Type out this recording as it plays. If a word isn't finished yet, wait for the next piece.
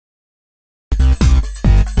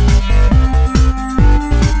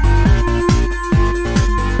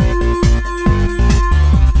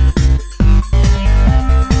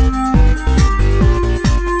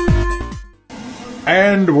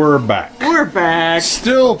And we're back. We're back.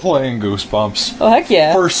 Still playing Goosebumps. Oh, heck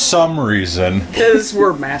yeah. For some reason. Because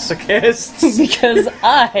we're masochists. Because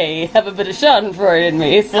I have a bit of schadenfreude in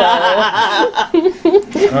me, so...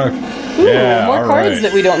 Yeah, more cards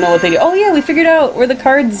that we don't know what they do. Oh yeah, we figured out where the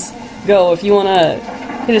cards go if you want to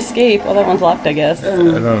hit escape. Oh, that one's locked, I guess. I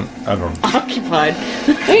don't... Occupied.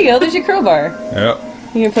 There you go, there's your crowbar. Yep.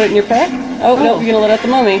 You gonna put it in your pack? Oh, no, you're gonna let out the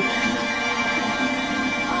mummy.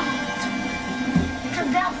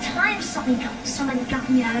 Somebody got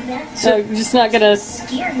me out of there. So you're just not gonna...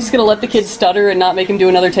 Just gonna let the kid stutter and not make him do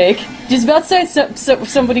another take? Just about to say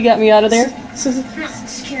somebody got me out of there? I'm not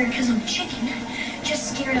scared because I'm chicken.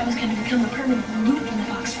 Just scared I was going to become a permanent loop in the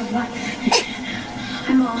box for life.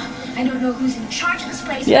 I don't know who's in charge of this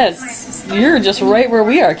place. Yes, you're just right where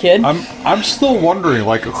we are, kid. I'm still wondering,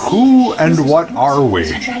 like, who and what are we?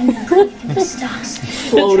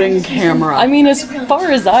 Floating camera. I mean, as far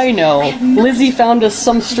as I know, Lizzie found us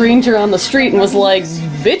some stranger on the street and was like,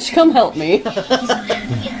 "Bitch, come help me."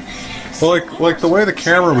 Well, like the way the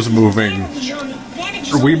camera was moving,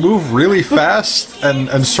 we move really fast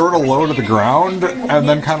and sort of low to the ground and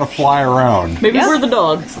then kind of fly around. Maybe we're the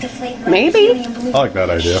dog. Maybe. I like that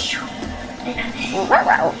idea.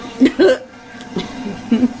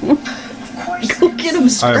 Go get him,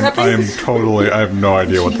 Scrappy. I have no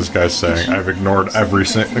idea what this guy's saying. I've ignored every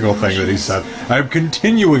single thing that he said. I'm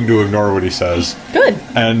continuing to ignore what he says. Good.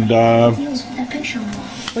 And,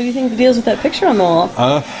 what do you think deals with that picture on the wall?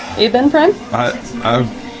 You been, Prime?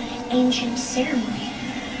 Ancient ceremony.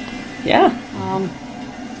 Yeah.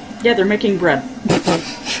 Yeah, they're making bread.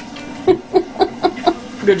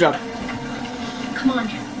 Good job. Come on.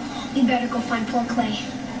 We better go find poor Clay.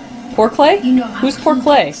 Poor Clay? You know how Who's Poor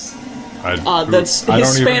Clay? That's I his don't even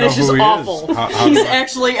Spanish know is who he awful. is. How He's do I-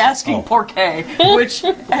 actually asking Oh. por qué, which,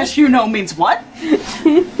 as you know, means what?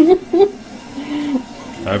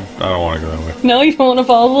 I don't want to go that way. No, you don't want to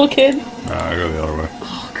follow the little kid? I go the other way.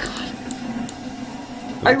 Oh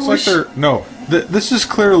God! It looks like they're no. This is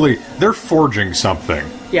clearly they're forging something.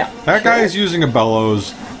 Yeah. That guy is using a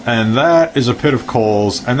bellows, and that is a pit of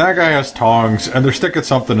coals, and that guy has tongs, and they're sticking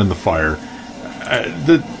something in the fire.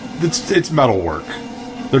 It's metal work.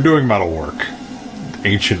 They're doing metal work.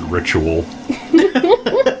 Ancient ritual.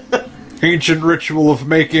 Ancient ritual of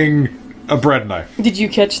making a bread knife. Did you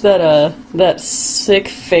catch that that sick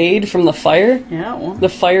fade from the fire? Yeah. Well. The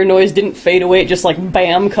fire noise didn't fade away, it just like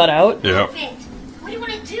bam, cut out. Yep. What do you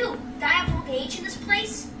want to do? Die of old age in this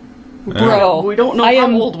place? Bro, We don't know I how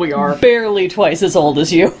am old we are. barely twice as old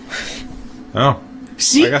as you. Oh.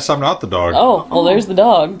 See? I guess I'm not the dog. Oh, well there's the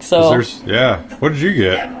dog, so... Yeah. What did you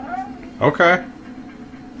get? Okay.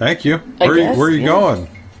 Thank you. guess, Where are you yeah. going?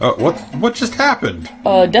 What just happened?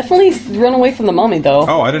 Definitely run away from the mummy, though.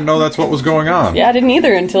 Oh, I didn't know that's what was going on. Yeah, I didn't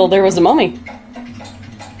either until there was a mummy.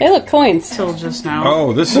 Hey, look, coins. Till just now.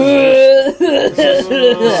 Oh, this is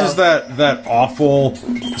that awful.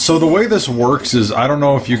 So the way this works is, I don't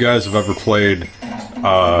know if you guys have ever played.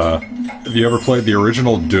 Have you ever played the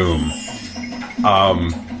original Doom?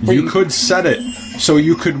 You could set it so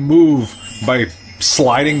you could move by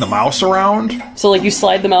sliding the mouse around. So, like, you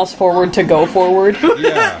slide the mouse forward to go forward?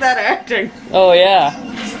 Yeah. That acting. Oh, yeah.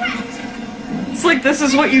 It's like this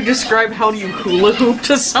is what you describe. How do you hula hoop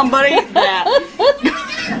to somebody? That.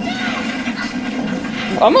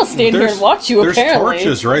 I'm gonna stand here and watch you, There's apparently.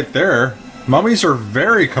 torches right there. Mummies are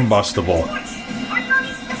very combustible.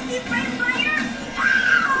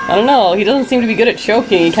 I don't know, he doesn't seem to be good at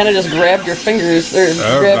choking. He kind of just grabbed your fingers, or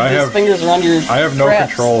grabbed his fingers around your I have no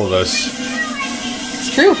traps. control of this.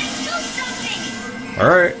 It's true.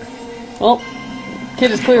 Alright. Well,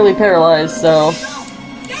 kid is clearly paralyzed, so...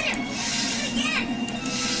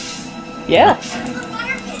 Yeah.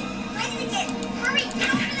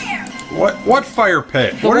 What fire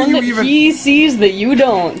pit? The What one are you that even... he sees that you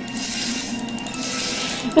don't.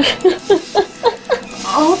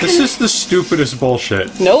 This is the stupidest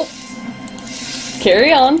bullshit. Nope.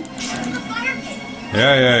 Carry on.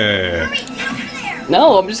 Yeah.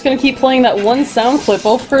 No, I'm just gonna keep playing that one sound clip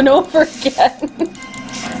over and over again.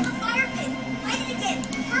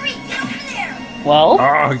 Well,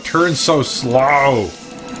 Oh, he turns so slow.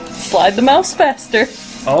 slide the mouse faster.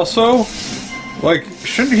 Also, like,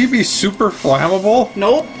 shouldn't he be super flammable?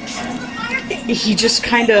 Nope. He just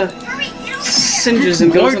kind of singes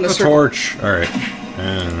and goes Light in a the circle. torch. Alright.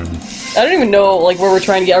 And... I don't even know, like, where we're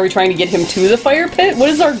trying to get. Are we trying to get him to the fire pit? What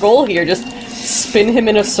is our goal here? Just spin him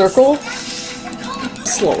in a circle?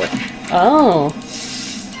 Slowly. Oh.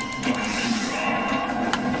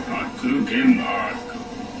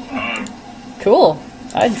 Cool.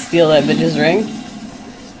 I'd steal that bitch's ring.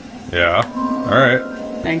 Yeah. Alright.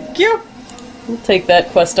 Thank you. We'll take that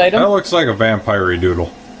quest That item. looks like a vampire doodle.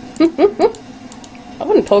 I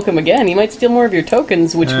wouldn't poke him again. He might steal more of your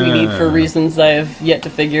tokens, which we need for reasons I have yet to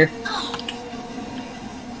figure.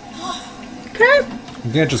 Okay.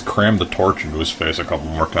 You can't just cram the torch into his face a couple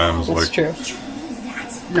more times. That's like, true.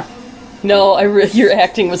 No. No, your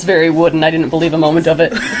acting was very wooden. I didn't believe a moment of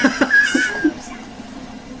it.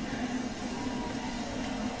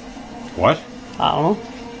 What? I don't know.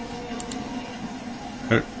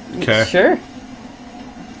 Okay. Sure.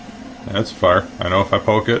 That's fair. I know if I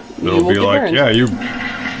poke it, You it'll will be get like, burned. yeah, you...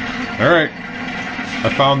 Alright.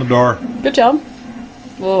 I found the door. Good job.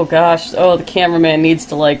 Oh gosh. Oh, the cameraman needs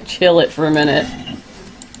to like chill it for a minute.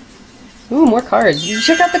 Ooh, more cards. You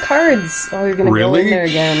check out the cards. Oh, you're gonna go in there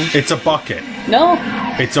again. It's a bucket. No.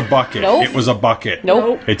 It's a bucket. Nope. It was a bucket.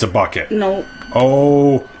 Nope. It's a bucket. No.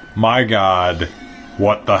 Oh my god.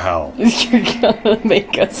 What the hell? You're gonna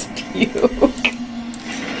make us puke.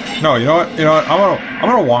 No, you know what? You know what? I'm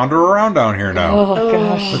gonna wander around down here now. Oh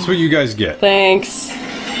gosh. That's what you guys get. Thanks.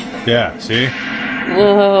 Yeah, see?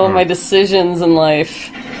 Oh, my decisions in life.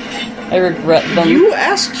 I regret them. You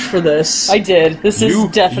asked for this. I did. This is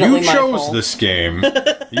definitely you my chose fault. this game.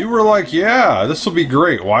 You were like, yeah, this will be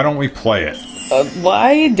great. Why don't we play it?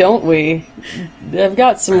 Why don't we? I've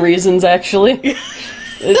got some reasons, actually.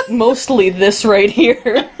 Mostly this right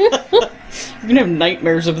here. You're gonna have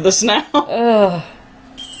nightmares of this now.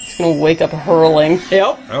 Just gonna wake up hurling.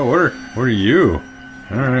 Yep. Oh, what are you?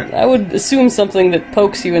 Alright. I would assume something that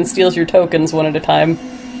pokes you and steals your tokens one at a time.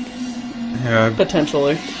 Yeah,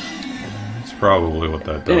 Potentially. that's probably what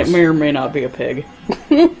that And it does. may or may not be a pig.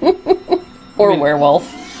 Or a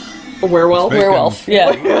werewolf. A werewolf? Making- Werewolf,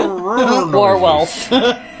 yeah. Werewolf.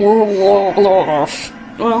 Werewolf.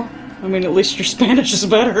 Well, I mean, at least your Spanish is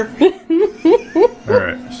better.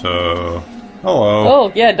 Alright, so... Hello.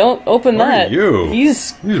 Oh, yeah, don't open What that. are you?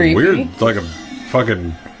 He's creepy. weird, like a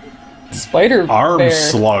fucking Spider arm bear.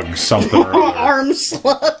 slug something or other. Arm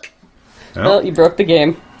slug. Well, you broke the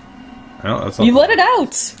game. No, that's not You let it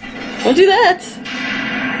out! Don't do that!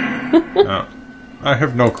 no. I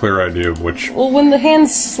have no clear idea of which... Well, when the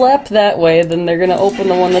hands slap that way, then they're gonna open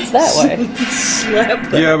the one that's that way.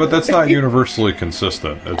 Slap that. Yeah, but that's not universally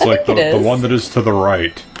consistent. It's like think it the is. one that is to the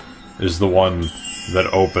right is the one that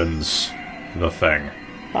opens the thing.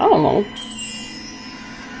 I don't know.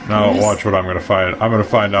 Now watch what I'm gonna find. I'm gonna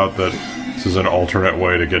find out that this is an alternate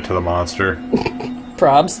way to get to the monster.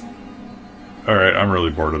 Probs. Alright, I'm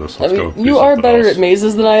really bored of this. I Let's mean, go. do you are something better else. at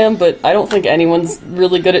mazes than I am, but I don't think anyone's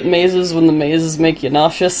really good at mazes when the mazes make you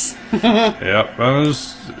nauseous. Yep, I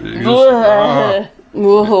was...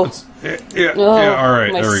 Whoa. yeah,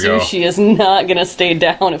 alright, My there we go. sushi is not gonna stay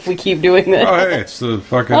down if we keep doing this. Oh, hey, it's the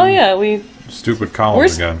fucking Oh, yeah, we... stupid columns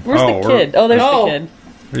Where's again. the kid? Oh, there's Oh. the kid.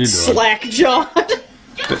 What are you doing? Slack jawed.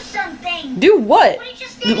 Do something. Do what? What are you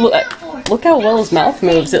just standing there for? Look how well his mouth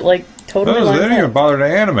moves. It, like, totally They lines didn't even up. bother to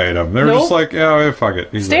animate him. They were just Nope. like, yeah, fuck it.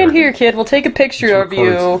 He's Stand there. here, kid. We'll take a picture of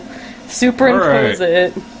you. Superimpose Alright.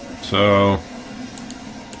 it. So,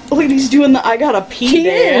 Look, he's doing the I gotta pee He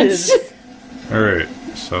dance. is. alright.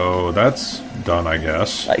 So, that's done, I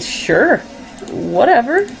guess. Sure.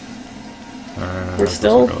 Whatever. We're That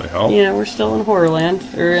still, doesn't really help. yeah, we're still in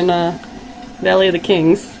Horrorland, or in Valley of the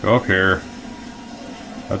Kings. Go up here.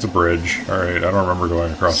 That's a bridge. Alright, I don't remember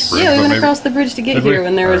going across the bridge. Yeah, we but went maybe- across the bridge to get Did we? here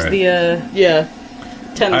when there was Alright. the Yeah.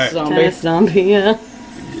 Tennis zombie. tennis zombie. Yeah.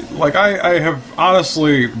 Like, I have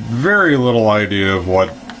honestly very little idea of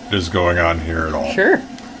what is going on here at all. Sure.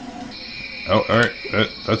 Oh, alright.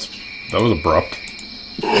 That was abrupt.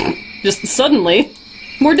 Just suddenly,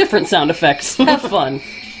 more different sound effects. Have fun.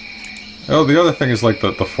 Oh, the other thing is, like,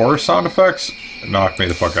 the forest sound effects knock me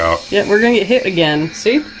the fuck out. Yeah, we're gonna get hit again.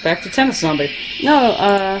 See? Back to tennis zombie.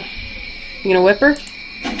 No, you gonna whip her?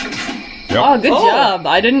 Yep. Oh, good Oh. job.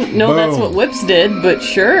 I didn't know that's Boom. what whips did, but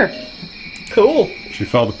sure. Cool. She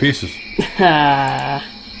fell to pieces. Ah.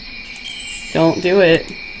 Don't do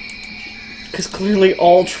it. Because clearly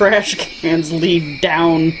all trash cans lead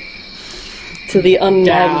down. To the Down.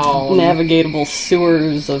 unnavigatable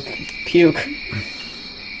sewers of puke.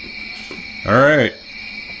 Alright.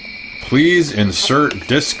 Please insert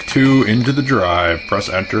disk 2 into the drive. Press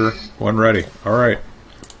enter when ready. Alright.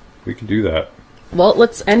 We can do that. Well,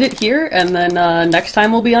 let's end it here, and then next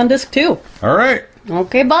time we'll be on disc 2. Alright.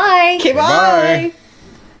 Okay, bye! Okay, Bye. bye.